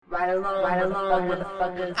I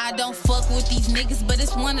don't fuck with these niggas, but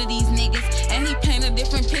it's one of these niggas. And he paint a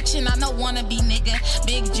different picture, I don't wanna be nigga.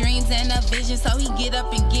 Big dreams and a vision, so he get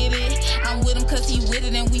up and get it. I'm with him cause he with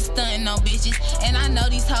it and we stunting on bitches. And I know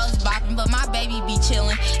these hoes bopping, but my baby be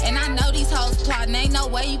chillin'. And I know these hoes plotting, ain't no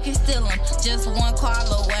way you can steal them. Just one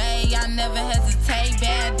call away, I never hesitate.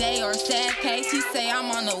 Bad day or sad case, he say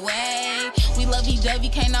I'm on the way. We love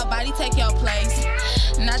EW, can't nobody take your place.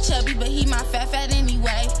 Not chubby, but he my fat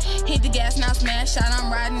anyway. Hit the gas, now smash out,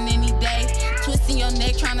 I'm riding any day. Twisting your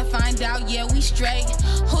neck, trying to find out, yeah, we straight.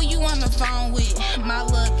 Who you on the phone with? My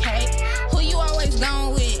little Kate. Who you always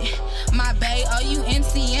gone with? My bae. Oh, you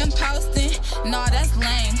MCM posting? Nah, that's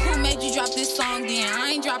lame. Who made you drop this song then?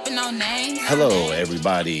 I ain't dropping no names. Hello,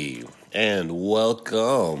 everybody, and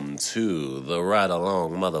welcome to the Ride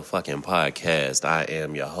Along motherfucking podcast. I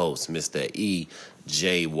am your host, Mr.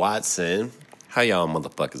 E.J. Watson. How y'all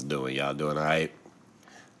motherfuckers doing? Y'all doing all right?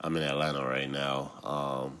 I'm in Atlanta right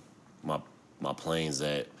now. My plane's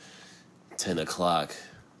at 10 o'clock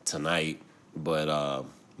tonight, but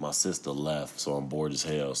my sister left, so I'm bored as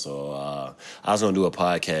hell. So I was going to do a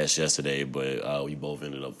podcast yesterday, but we both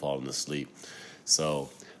ended up falling asleep. So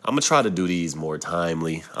I'm going to try to do these more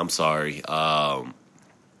timely. I'm sorry.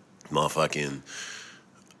 Motherfucking...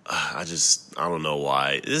 I don't know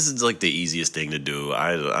why. This is like the easiest thing to do.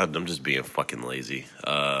 I'm just being fucking lazy.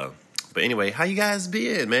 But anyway, how you guys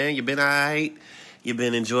been, man? You been all right? You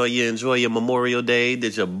been enjoy your Memorial Day?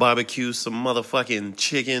 Did you barbecue some motherfucking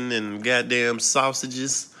chicken and goddamn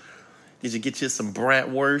sausages? Did you get you some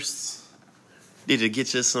bratwursts? Did you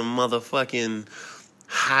get you some motherfucking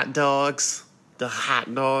hot dogs? The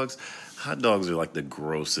hot dogs? Hot dogs are like the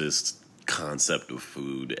grossest concept of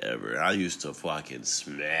food ever. I used to fucking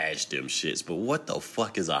smash them shits, but what the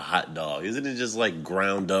fuck is a hot dog? Isn't it just like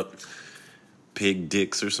ground up pig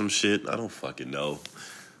dicks or some shit? I don't fucking know.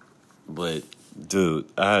 But dude,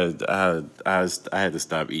 I had to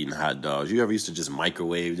stop eating hot dogs. You ever used to just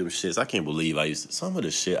microwave them shits? I can't believe some of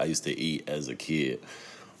the shit I used to eat as a kid.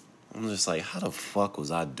 I'm just like, how the fuck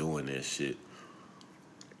was I doing this shit?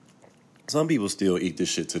 Some people still eat this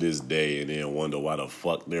shit to this day and then wonder why the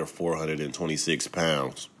fuck they're 426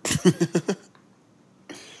 pounds.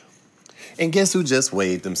 And guess who just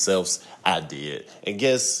weighed themselves? I did. And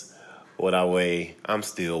guess what I weigh? I'm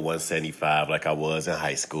still 175 like I was in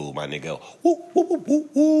high school, my nigga.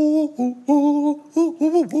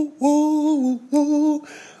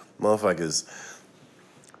 Motherfuckers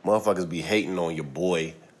be hating on your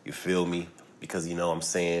boy, you feel me? Because, you know what I'm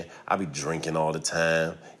saying, I be drinking all the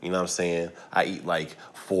time. You know what I'm saying? I eat like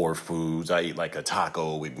 4 foods. I eat like a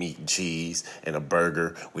taco with meat and cheese and a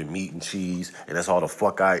burger with meat and cheese. And that's all the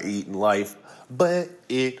fuck I eat in life. But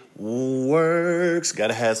it works.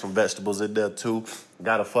 Gotta have some vegetables in there too.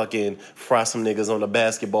 Gotta fucking fry some niggas on the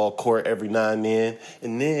basketball court every now and then.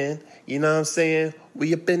 And then, you know what I'm saying?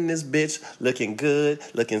 We up in this bitch, looking good,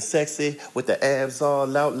 looking sexy, with the abs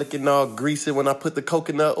all out, looking all greasy. When I put the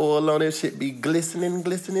coconut oil on it, shit be glistening,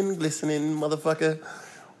 motherfucker.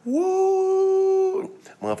 Woo!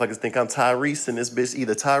 Motherfuckers think I'm Tyrese in this bitch,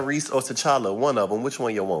 either Tyrese or T'Challa, one of them. Which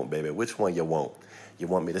one you want, baby? Which one you want? You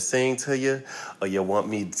want me to sing to you, or you want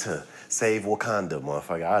me to save Wakanda,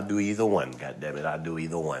 motherfucker? I'll do either one, goddammit. I'll do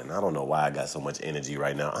either one. I don't know why I got so much energy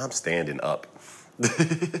right now. I'm standing up.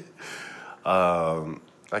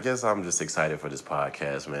 I guess I'm just excited for this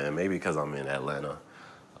podcast, man. Maybe because I'm in Atlanta.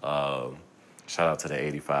 Shout out to the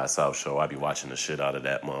 85 South show. I be watching the shit out of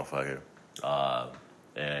that motherfucker.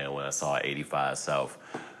 And when I saw 85 South,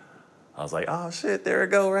 I was like, oh shit, there it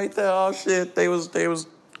go right there. Oh shit, they was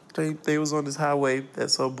on this highway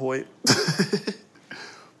at some point.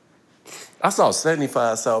 I saw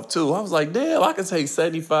 75 South too. I was like, damn, I could take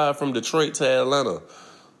 75 from Detroit to Atlanta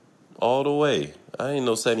all the way. I ain't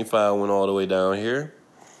know 75 went all the way down here.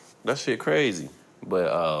 That shit crazy.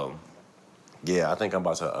 But yeah, I think I'm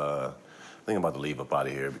about to leave up out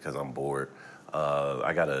of here because I'm bored.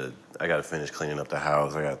 I gotta finish cleaning up the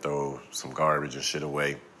house. I gotta throw some garbage and shit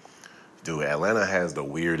away. Dude, Atlanta has the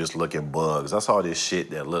weirdest looking bugs. I saw this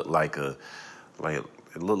shit that looked like a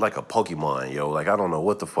Pokemon, yo. Like I don't know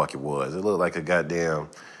what the fuck it was. It looked like a goddamn,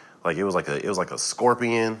 like it was like a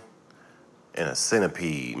scorpion and a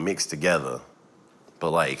centipede mixed together.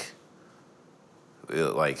 But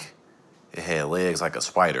it had legs like a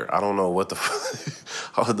spider. I don't know what the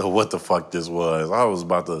I don't know what the fuck this was. I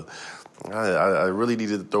really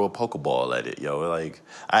needed to throw a Pokeball at it, yo. Like,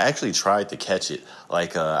 I actually tried to catch it.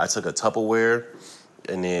 Like, I took a Tupperware,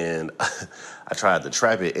 and then I tried to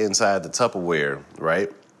trap it inside the Tupperware, right?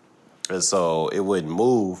 And so it wouldn't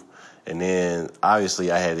move. And then,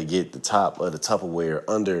 obviously, I had to get the top of the Tupperware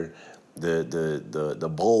under the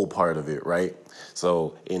bowl part of it, right?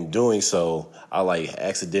 So in doing so, I like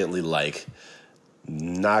accidentally like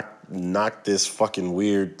knocked this fucking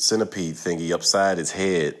weird centipede thingy upside its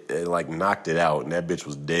head and like knocked it out, and that bitch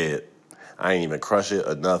was dead. I ain't even crush it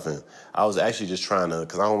or nothing. I was actually just trying to,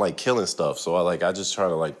 cause I don't like killing stuff, so I just try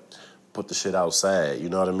to like put the shit outside, you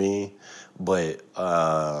know what I mean? But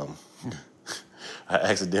I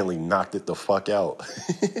accidentally knocked it the fuck out.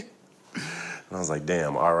 And I was like,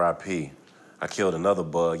 damn, R.I.P. I killed another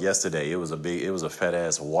bug yesterday. It was a fat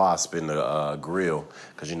ass wasp in the grill,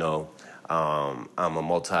 cause you know I'm a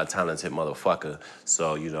multi-talented motherfucker.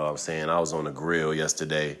 So you know what I'm saying, I was on the grill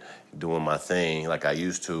yesterday doing my thing like I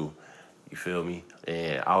used to. You feel me?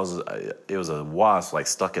 And it was a wasp like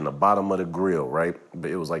stuck in the bottom of the grill, right? But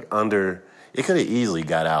it was like under. It could have easily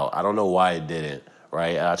got out. I don't know why it didn't.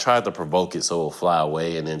 Right? I tried to provoke it so it'll fly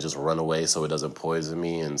away and then just run away so it doesn't poison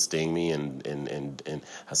me and sting me and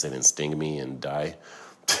I said and sting me and die.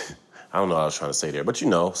 I don't know what I was trying to say there. But you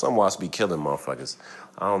know, some wasps be killing motherfuckers.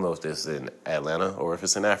 I don't know if this is in Atlanta or if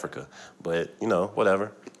it's in Africa. But, you know,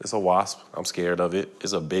 whatever. It's a wasp. I'm scared of it.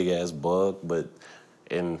 It's a big-ass bug, but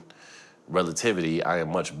in relativity, I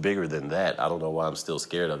am much bigger than that. I don't know why I'm still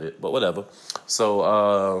scared of it, but whatever.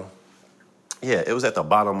 So, yeah, it was at the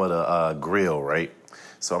bottom of the grill, right?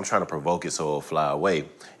 So I'm trying to provoke it so it'll fly away.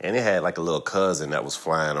 And it had like a little cousin that was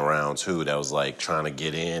flying around too that was like trying to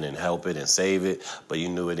get in and help it and save it. But you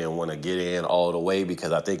knew it didn't want to get in all the way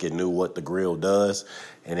because I think it knew what the grill does.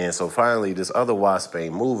 And then so finally this other wasp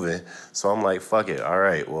ain't moving. So I'm like, fuck it. All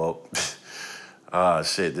right, well,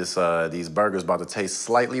 shit, these burgers about to taste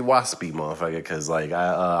slightly waspy, motherfucker. Because like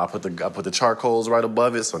I put the charcoals right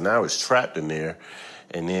above it. So now it's trapped in there.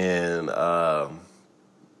 And then...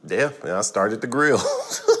 yeah, and I started the grill.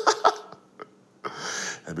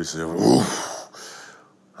 That bitch said, oof.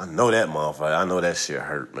 I know that motherfucker. I know that shit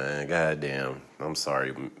hurt, man. Goddamn. I'm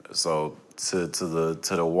sorry. So to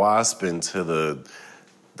the wasp and to the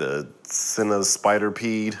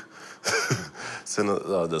Spiderpede,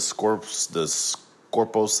 the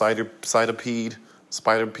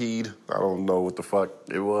Spiderpede. I don't know what the fuck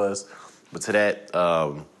it was. But to that,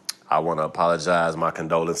 I want to apologize. My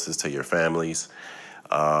condolences to your families.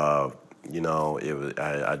 You know,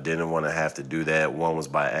 I didn't want to have to do that. One was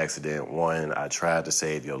by accident. One, I tried to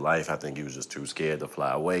save your life. I think you was just too scared to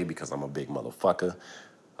fly away because I'm a big motherfucker,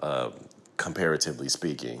 comparatively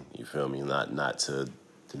speaking. You feel me? Not to,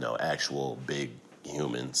 you know, actual big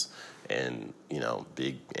humans and, you know,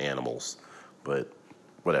 big animals. But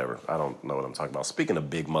whatever. I don't know what I'm talking about. Speaking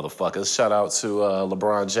of big motherfuckers, shout out to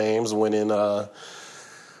LeBron James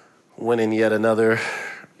winning yet another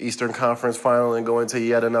Eastern Conference final and going to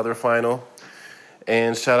yet another final.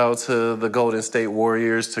 And shout out to the Golden State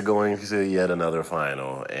Warriors to going to yet another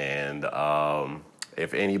final. And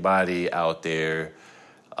if anybody out there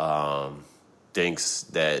thinks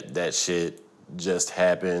that shit just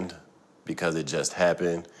happened because it just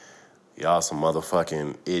happened, y'all some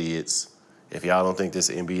motherfucking idiots. If y'all don't think this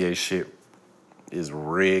NBA shit is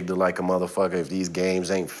rigged like a motherfucker, if these games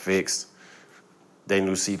ain't fixed, they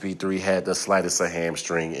knew CP3 had the slightest of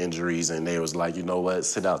hamstring injuries, and they was like, you know what,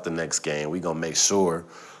 sit out the next game. We gonna make sure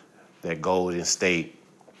that Golden State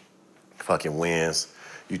fucking wins.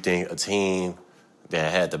 You think a team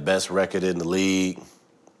that had the best record in the league,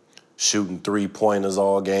 shooting 3-pointers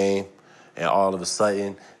all game, and all of a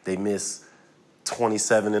sudden they miss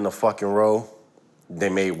 27 in a fucking row, they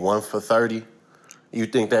made 1 for 30? You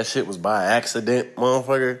think that shit was by accident,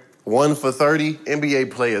 motherfucker? 1 for 30?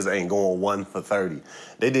 NBA players ain't going 1 for 30.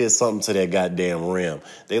 They did something to that goddamn rim.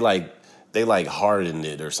 They like hardened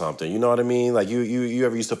it or something. You know what I mean? Like you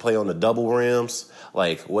ever used to play on the double rims?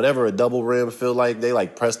 Like whatever a double rim feel like, they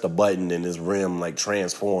like pressed a button and this rim like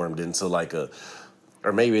transformed into like a,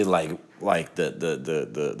 or maybe like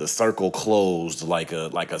the circle closed like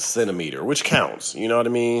a centimeter, which counts. You know what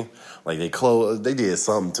I mean? Like they did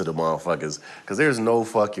something to the motherfuckers, because there's no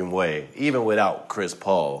fucking way, even without Chris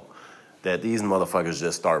Paul, that these motherfuckers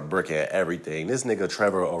just start bricking at everything. This nigga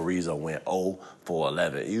Trevor Ariza went 0 for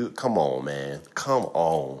 11. Come on, man. Come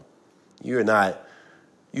on. You're not...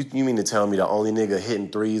 You mean to tell me the only nigga hitting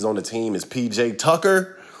threes on the team is PJ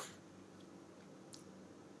Tucker?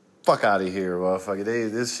 Fuck out of here, motherfucker.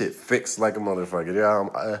 This shit fixed like a motherfucker.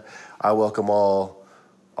 Yeah, I welcome all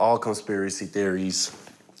conspiracy theories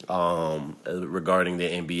regarding the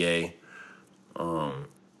NBA.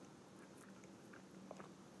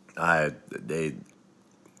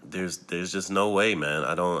 There's just no way, man.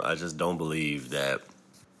 I just don't believe that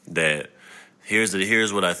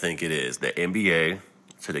here's what I think it is. The NBA,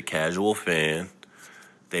 to the casual fan,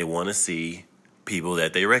 they want to see people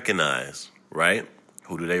that they recognize, right?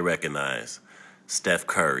 Who do they recognize? Steph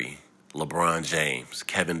Curry, LeBron James,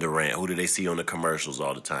 Kevin Durant. Who do they see on the commercials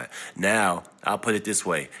all the time? Now, I'll put it this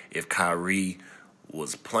way. If Kyrie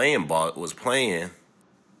was playing,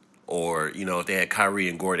 or, if they had Kyrie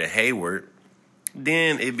and Gordon Hayward,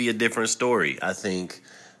 then it'd be a different story. I think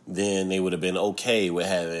then they would have been okay with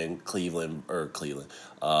having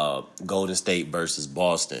Golden State versus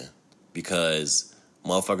Boston, because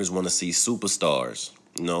motherfuckers want to see superstars,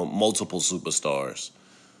 multiple superstars.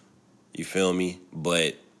 You feel me?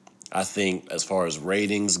 But I think as far as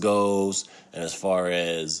ratings goes, and as far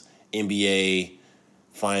as NBA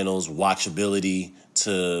finals watchability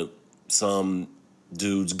to some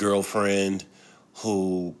dude's girlfriend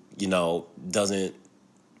who, doesn't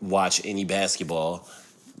watch any basketball.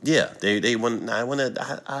 Yeah, they want. I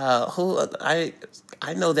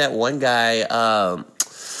know that one guy.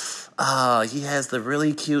 He has the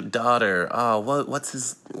really cute daughter. What's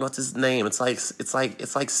his name? It's like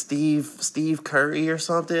Steve Curry or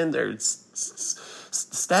something. There's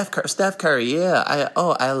Steph Curry. Yeah,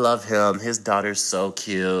 I love him. His daughter's so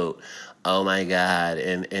cute. Oh my God.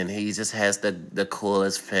 And he just has the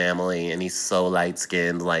coolest family, and he's so light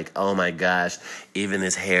skinned. Like, oh my gosh, even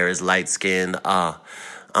his hair is light skinned. Oh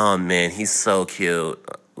man, he's so cute.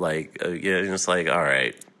 Like, it's like, all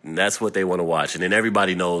right, that's what they want to watch. And then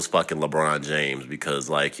everybody knows fucking LeBron James because,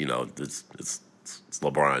 like, it's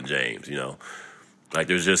LeBron James, Like,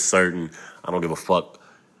 there's just certain, I don't give a fuck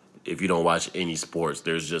if you don't watch any sports.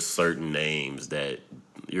 There's just certain names that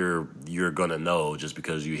you're gonna know just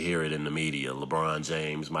because you hear it in the media. LeBron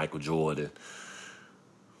James, Michael Jordan,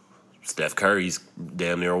 Steph Curry's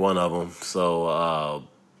damn near one of them. So,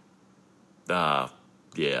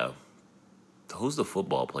 yeah. Who's the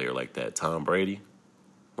football player like that? Tom Brady?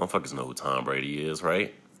 Motherfuckers know who Tom Brady is,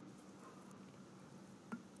 right?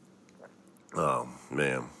 Oh,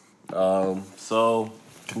 man. So,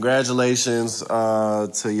 congratulations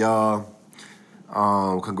to y'all.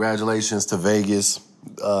 Congratulations to Vegas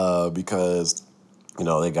because,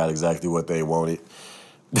 they got exactly what they wanted.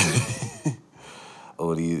 This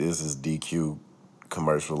is DQ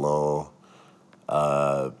commercial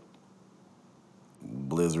on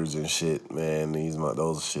blizzards and shit, man.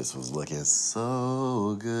 Those shits was looking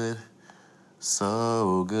so good.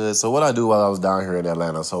 So good. So what I do while I was down here in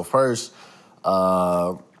Atlanta. So first,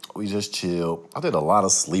 we just chilled. I did a lot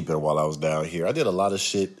of sleeping while I was down here. I did a lot of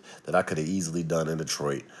shit that I could have easily done in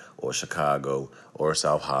Detroit or Chicago or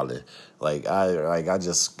South Holland. I did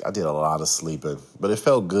a lot of sleeping. But it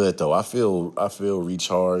felt good though. I feel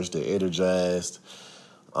recharged and energized.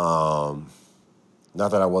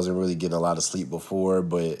 Not that I wasn't really getting a lot of sleep before,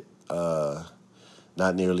 but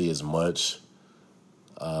not nearly as much.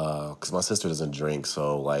 Because my sister doesn't drink,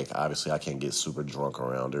 so obviously I can't get super drunk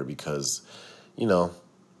around her because,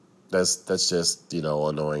 that's just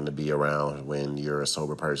annoying to be around when you're a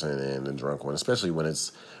sober person and a drunk one, especially when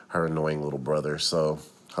it's her annoying little brother. So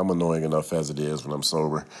I'm annoying enough as it is when I'm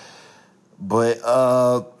sober. But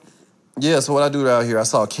yeah, so what I do out here, I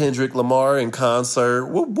saw Kendrick Lamar in concert.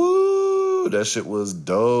 Woo woo, that shit was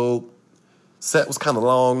dope. Set was kind of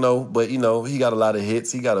long though, but he got a lot of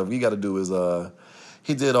hits. He got to do his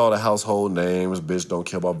he did all the household names. Bitch Don't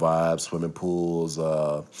Kill My Vibe, Swimming Pools.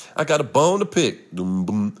 I Got a Bone to Pick. I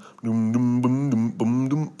don't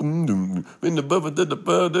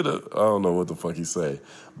know what the fuck he say.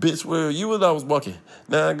 Bitch, where you was I was walking.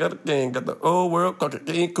 Now I got a gang, got the old world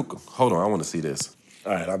talking. Hold on, I want to see this.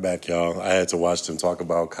 All right, I'm back, y'all. I had to watch them talk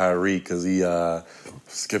about Kyrie because he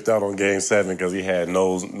skipped out on Game 7 because he had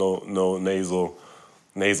no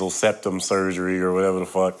nasal septum surgery or whatever the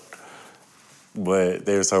fuck. But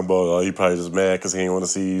they were talking about, he probably just mad because he didn't want to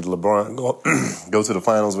see LeBron go to the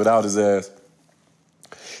finals without his ass.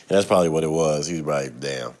 And that's probably what it was. He was like,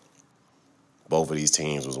 damn, both of these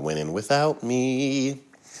teams was winning without me.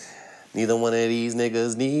 Neither one of these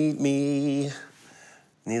niggas need me.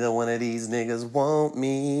 Neither one of these niggas want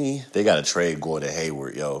me. They got to trade Gordon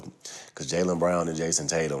Hayward, yo. Because Jaylen Brown and Jason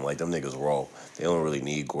Tatum, them niggas raw. They don't really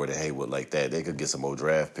need Gordon Hayward like that. They could get some more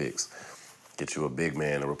draft picks. Get you a big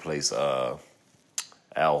man to replace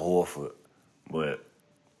Al Horford. But,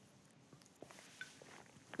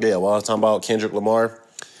 yeah, while I was talking about Kendrick Lamar.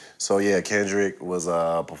 So, yeah, Kendrick was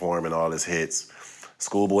performing all his hits.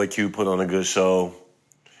 Schoolboy Q put on a good show.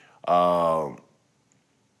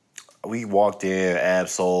 We walked in,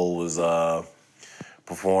 Ab-Soul was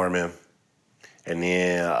performing. And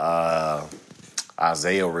then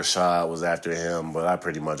Isaiah Rashad was after him, but I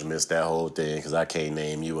pretty much missed that whole thing because I can't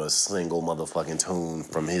name you a single motherfucking tune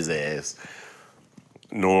from his ass.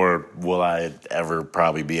 Nor will I ever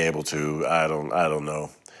probably be able to. I don't know.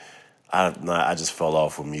 I just fell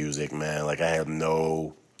off with music, man. Like I have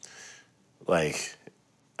no, like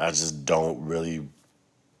I just don't really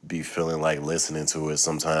be feeling like listening to it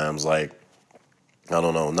sometimes. Like I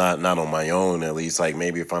don't know, not on my own at least. Like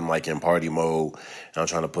maybe if I'm like in party mode and I'm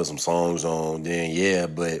trying to put some songs on, then yeah.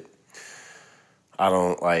 But I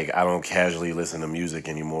don't casually listen to music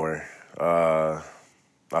anymore. I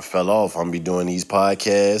fell off. I'm be doing these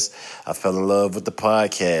podcasts. I fell in love with the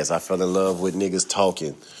podcast. I fell in love with niggas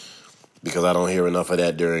talking because I don't hear enough of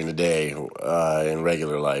that during the day in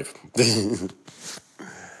regular life.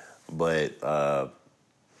 But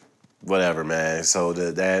whatever, man. So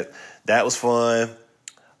that was fun.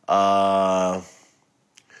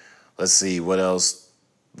 Let's see what else.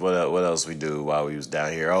 What else we do while we was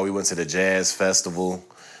down here? Oh, we went to the jazz festival.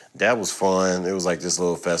 That was fun. It was like this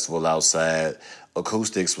little festival outside.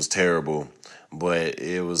 Acoustics was terrible, but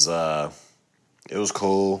it was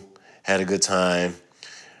cool. Had a good time.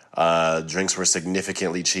 Drinks were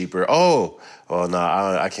significantly cheaper. Oh, well, no,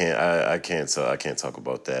 I can't talk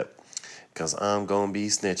about that because I'm gonna be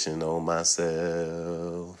snitching on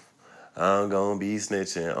myself. I'm gonna be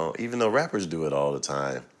snitching on, even though rappers do it all the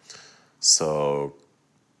time. So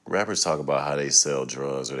rappers talk about how they sell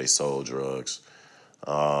drugs or they sold drugs.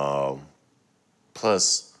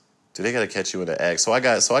 Plus, do they gotta catch you in the act? So I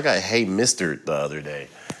got Hey Mister the other day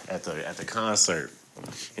at the concert.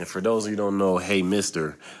 And for those of you who don't know, Hey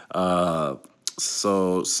Mister,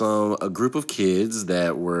 so a group of kids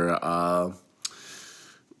that were of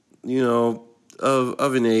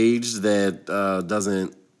an age that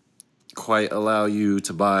doesn't quite allow you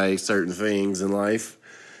to buy certain things in life.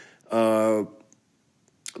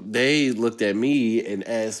 They looked at me and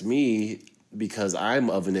asked me, because I'm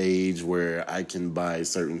of an age where I can buy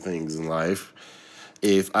certain things in life,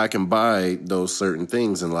 if I can buy those certain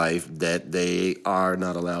things in life that they are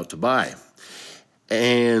not allowed to buy.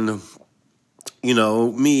 And,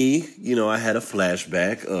 I had a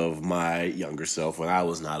flashback of my younger self when I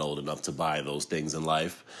was not old enough to buy those things in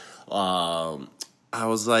life. I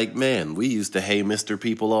was like, man, we used to Hey Mister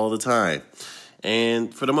people all the time.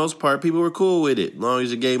 And for the most part, people were cool with it, as long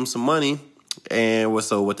as you gave them some money. And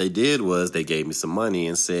so what they did was they gave me some money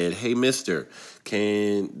and said, hey, mister,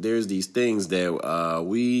 there's these things that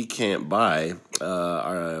we can't buy.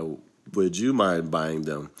 Would you mind buying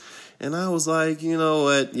them? And I was like, you know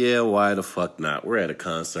what? Yeah, why the fuck not? We're at a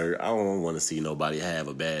concert. I don't want to see nobody have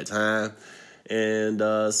a bad time. And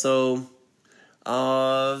so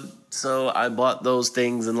I bought those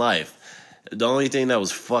things in life. The only thing that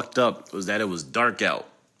was fucked up was that it was dark out.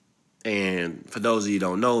 And for those of you who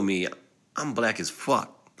don't know me, I'm black as fuck,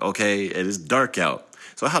 okay? And it's dark out.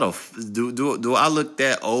 So how do I look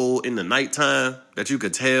that old in the nighttime that you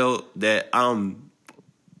could tell that I'm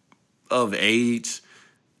of age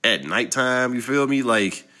at nighttime? You feel me?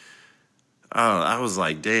 Like, I was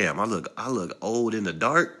like, damn, I look old in the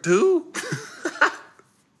dark too?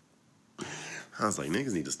 I was like,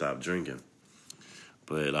 niggas need to stop drinking.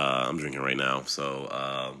 But I'm drinking right now, so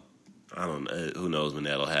I don't know. Who knows when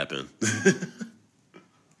that'll happen.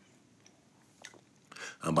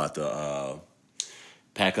 I'm about to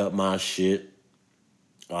pack up my shit.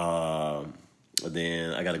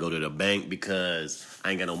 Then I got to go to the bank because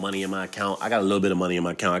I ain't got no money in my account. I got a little bit of money in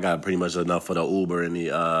my account. I got pretty much enough for the Uber and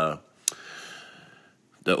the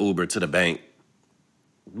Uber to the bank,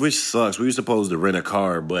 which sucks. We were supposed to rent a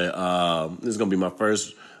car, but this is gonna be my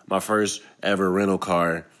first ever rental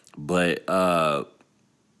car.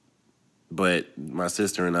 But my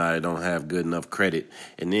sister and I don't have good enough credit.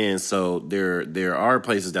 And then so there are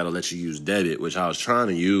places that'll let you use debit, which I was trying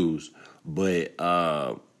to use, but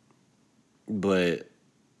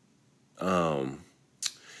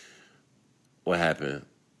what happened?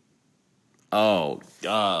 I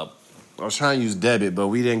was trying to use debit, but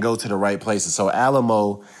we didn't go to the right places. So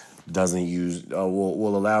Alamo doesn't use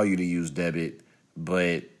will allow you to use debit,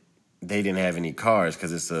 but they didn't have any cars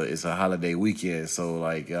because it's a holiday weekend. So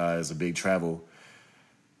like it's a big travel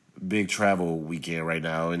weekend right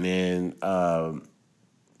now. And then my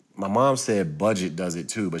mom said Budget does it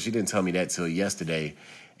too, but she didn't tell me that till yesterday.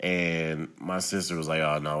 And my sister was like,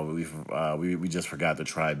 "Oh no, we just forgot to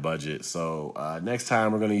try Budget." So next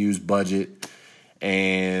time we're gonna use Budget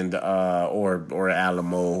and or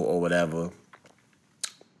Alamo or whatever,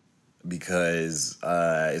 because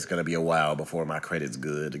it's gonna be a while before my credit's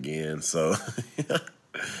good again. So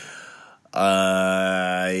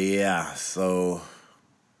yeah. So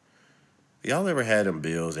y'all ever had them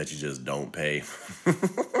bills that you just don't pay?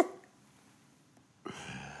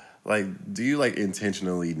 Like, do you like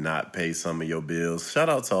intentionally not pay some of your bills? Shout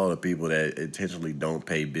out to all the people that intentionally don't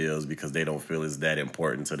pay bills because they don't feel it's that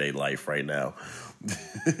important to their life right now.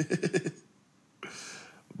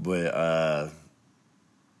 But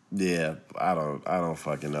yeah, I don't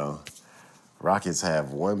fucking know. Rockets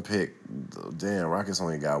have one pick. Damn, Rockets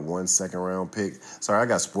only got 1 second round pick. Sorry, I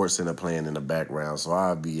got SportsCenter playing in the background, so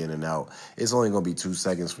I'll be in and out. It's only gonna be 2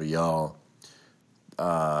 seconds for y'all.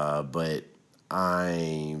 But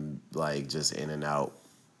I'm like just in and out.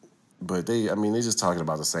 But they just talking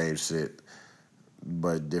about the same shit,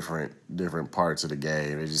 but different parts of the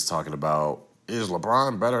game. They're just talking about, is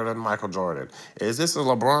LeBron better than Michael Jordan? Is this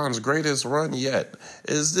LeBron's greatest run yet?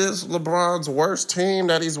 Is this LeBron's worst team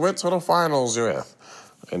that he's went to the finals with?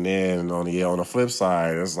 And then on the flip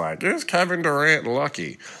side, it's like, is Kevin Durant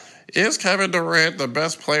lucky? Is Kevin Durant the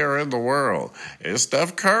best player in the world? Is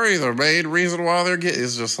Steph Curry the main reason why they're getting?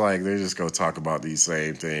 It's just like they just go talk about these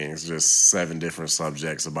same things, just 7 different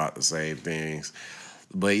subjects about the same things.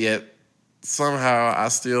 But yet, somehow, I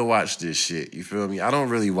still watch this shit. You feel me? I don't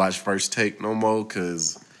really watch First Take no more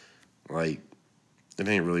because, like, it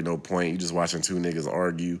ain't really no point. You just watching 2 niggas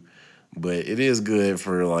argue. But it is good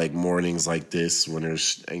for, like, mornings like this when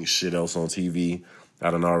there's ain't shit else on TV. I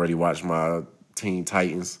done already watched my Teen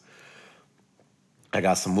Titans. I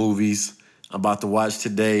got some movies I'm about to watch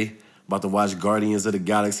today. About to watch Guardians of the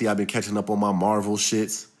Galaxy. I've been catching up on my Marvel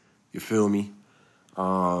shits. You feel me?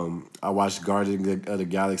 I watched Guardians of the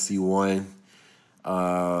Galaxy 1.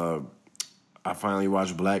 I finally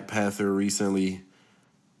watched Black Panther recently.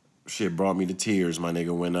 Shit brought me to tears, my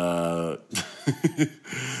nigga, when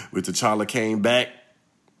when T'Challa came back,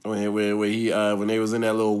 when they was in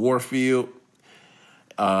that little war field,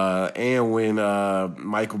 and when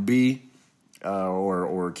Michael B.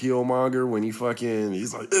 Or Killmonger, when he's like,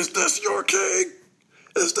 is this your king?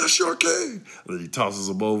 Is this your king? And then he tosses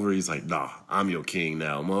him over. He's like, nah, I'm your king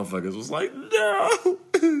now. Motherfuckers was like, no.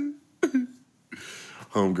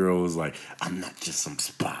 Homegirl was like, I'm not just some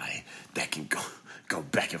spy that can go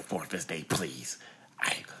back and forth as they please.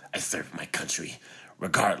 I serve my country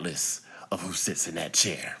regardless of who sits in that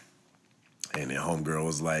chair. And then homegirl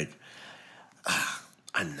was like,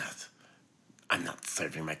 I'm not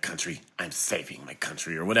serving my country. I'm saving my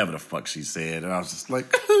country, or whatever the fuck she said. And I was just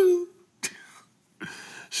like,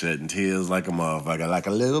 shedding tears like a motherfucker, like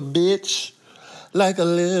a little bitch.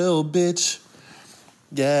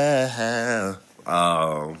 Yeah.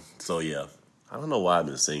 So yeah, I don't know why I've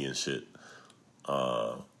been singing shit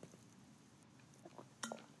so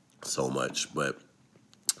much, but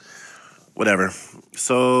whatever.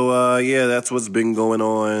 So, yeah, that's what's been going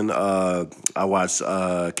on. I watched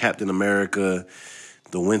Captain America,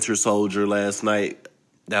 The Winter Soldier last night.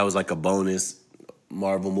 That was like a bonus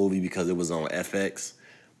Marvel movie because it was on FX.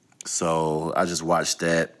 So I just watched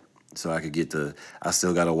that so I could I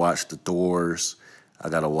still got to watch the Thors. I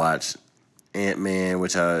got to watch Ant-Man,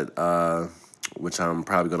 which I'm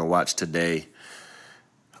probably going to watch today.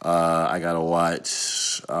 I got to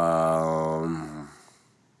watch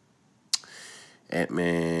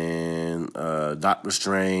Ant-Man, Doctor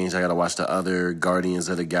Strange. I got to watch the other Guardians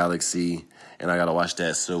of the Galaxy. And I got to watch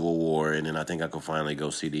that Civil War. And then I think I could finally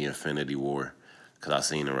go see the Infinity War. Because I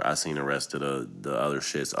seen the rest of the other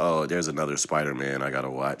shits. Oh, there's another Spider-Man I got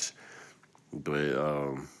to watch. But,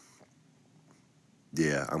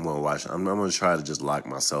 yeah, I'm going to watch. I'm going to try to just lock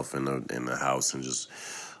myself in the house and just,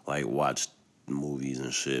 like, watch movies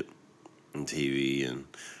and shit and TV and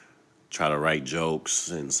try to write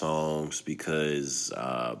jokes and songs because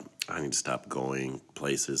I need to stop going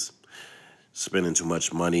places. Spending too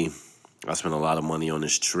much money. I spent a lot of money on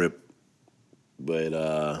this trip.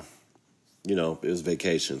 But, you know, it was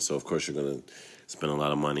vacation. So, of course, you're going to spend a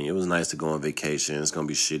lot of money. It was nice to go on vacation. It's going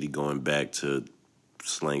to be shitty going back to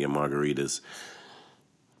slanging margaritas.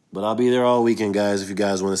 But I'll be there all weekend, guys, if you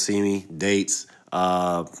guys want to see me. Dates.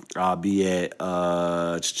 I'll be at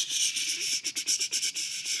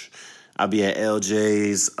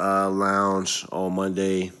LJ's Lounge on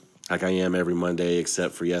Monday, like I am every Monday,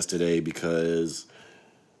 except for yesterday because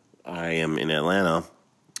I am in Atlanta.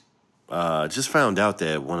 Just found out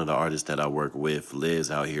that one of the artists that I work with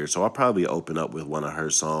lives out here, so I'll probably open up with one of her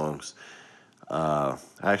songs. I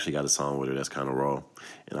actually got a song with her that's kind of raw,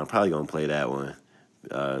 and I'm probably going to play that one.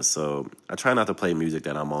 So I try not to play music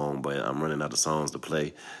that I'm on, but I'm running out of songs to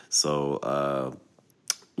play. So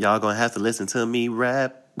y'all gonna have to listen to me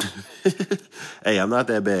rap. Hey, I'm not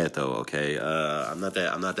that bad though. Okay, I'm not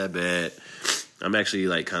that bad. I'm actually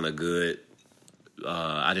like kind of good.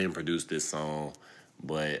 I didn't produce this song,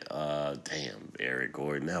 But, damn, Eric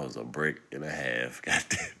Gordon, that was a brick and a half.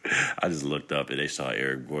 I just looked up and they saw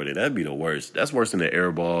Eric Gordon. That'd be the worst. That's worse than the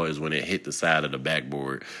air ball is when it hit the side of the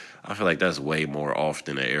backboard. I feel like that's way more off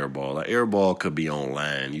than an air ball. Like, air ball could be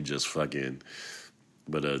online. You just fucking...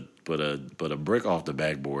 But a brick off the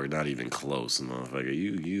backboard, not even close, motherfucker.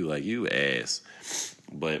 You ass.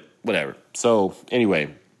 But, whatever. So,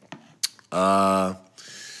 anyway... yeah,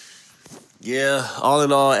 all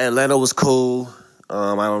in all, Atlanta was cool.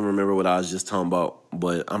 I don't remember what I was just talking about,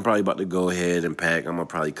 but I'm probably about to go ahead and pack. I'm going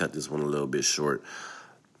to probably cut this one a little bit short.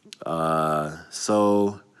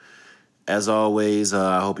 So, as always,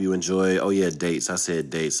 I hope you enjoy. Oh, yeah, dates. I said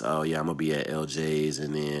dates. Oh, yeah, I'm going to be at LJ's,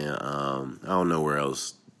 and then I don't know where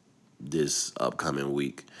else this upcoming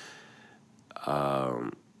week.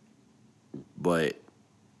 But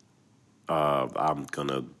I'm going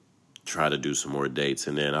to try to do some more dates,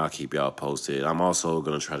 and then I'll keep y'all posted. I'm also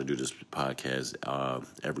going to try to do this podcast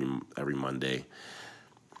every Monday,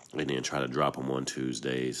 and then try to drop them on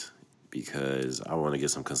Tuesdays, because I want to get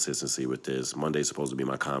some consistency with this. Monday's supposed to be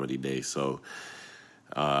my comedy day, so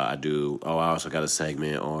I also got a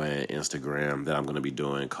segment on Instagram that I'm going to be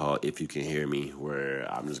doing called If You Can Hear Me, where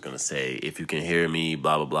I'm just going to say, if you can hear me,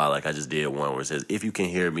 blah, blah, blah, like I just did one where it says, if you can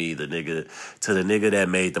hear me, the nigga that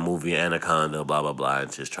made the movie Anaconda, blah, blah, blah,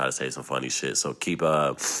 and just try to say some funny shit. So keep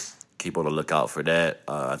on the lookout for that.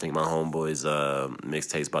 I think my homeboy's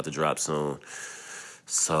mixtape's about to drop soon.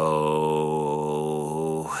 So,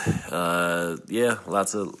 yeah,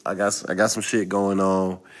 I got some shit going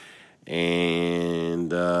on.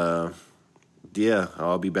 And, yeah,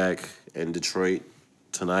 I'll be back in Detroit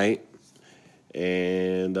tonight.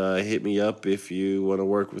 And hit me up if you want to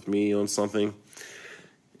work with me on something.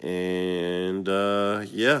 And,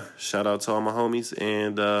 yeah, shout out to all my homies.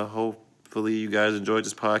 And hopefully you guys enjoyed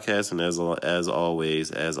this podcast. And as always,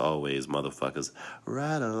 motherfuckers,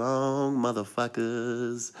 ride along,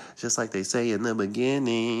 motherfuckers. Just like they say in the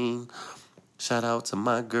beginning. Shout out to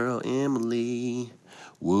my girl, Emily.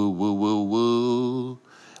 Woo, woo, woo, woo.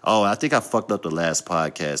 Oh, I think I fucked up the last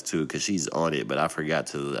podcast, too, because she's on it, but I forgot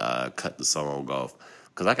to cut the song off.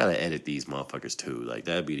 Because I got to edit these motherfuckers, too. Like,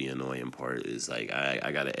 that'd be the annoying part, is, like,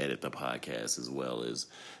 I got to edit the podcast as well as...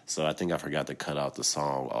 So I think I forgot to cut out the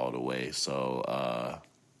song all the way. So,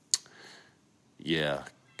 yeah,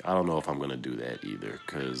 I don't know if I'm going to do that either,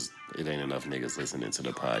 because it ain't enough niggas listening to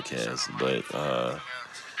the podcast. But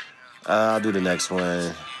I'll do the next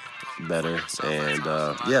one better, and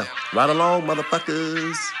yeah, ride along, motherfuckers. But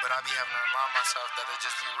I be having to remind myself that it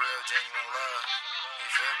just be real, genuine love. You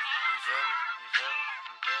feel me?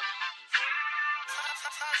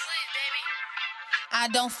 I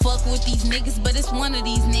don't fuck with these niggas, but it's one of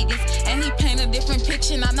these niggas. And he paint a different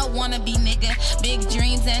picture, and I don't wanna be nigga. Big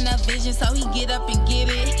dreams and a vision, so he get up and get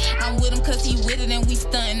it. I'm with him cause he with it, and we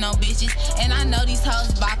stuntin' on bitches. And I know these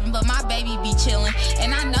hoes bopping, but my baby be chillin'.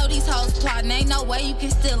 And I know these hoes plotting, ain't no way you can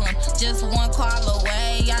steal them. Just one call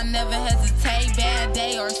away, I never hesitate. Bad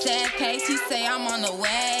day or sad case, he say I'm on the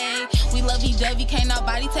way. We lovey-dovey, can't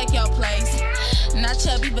nobody take your place. Not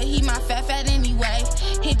chubby, but he my fat anyway.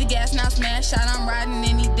 Hit the gas, now smash out, I'm riding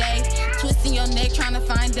any day. Twisting your neck, trying to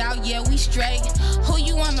find out, yeah, we straight. Who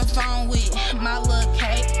you on the phone with? My little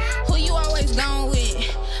Kate. Who you always gone with?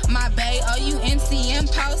 My bae. Oh, you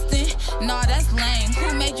MCM posting? Nah, that's lame.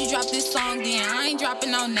 Who made you drop this song then? I ain't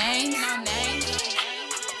dropping no names.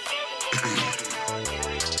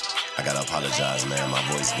 I gotta apologize, man, my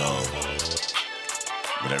voice gone.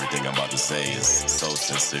 But everything I'm about to say is so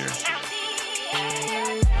sincere.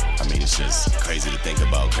 I mean, it's just crazy to think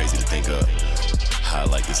about, crazy to think of how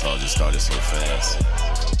like this all just started so fast.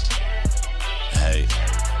 Hey,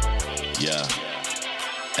 yeah,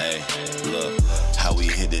 hey, look, how we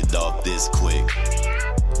hit it off this quick.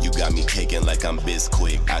 You got me caking like I'm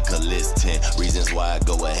Bisquick. I could list 10 reasons why I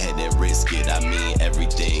go ahead and risk it. I mean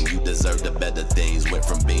everything, you deserve the better things. Went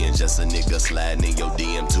from being just a nigga sliding in your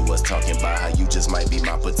DM to us talking about how you just might be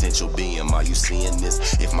my potential being. Are you seeing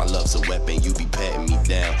this? If my love's a weapon, you be patting me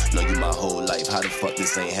down. Know you my whole life, how the fuck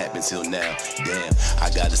this ain't happened till now? Damn, I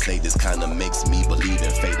gotta say this kinda makes me believe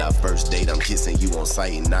in fate. Our first date, I'm kissing you on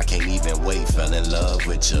sight and I can't even wait. Fell in love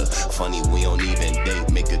with you, funny we don't even date.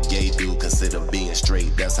 Make a gay dude consider being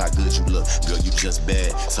straight. That's how good you look, girl, you just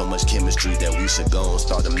bad. So much chemistry that we should go and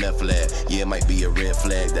start a meth lab. Yeah, it might be a red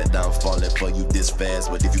flag that I'm falling for you this fast,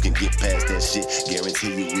 but if you can get past that shit,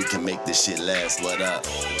 guarantee you we can make this shit last. What up?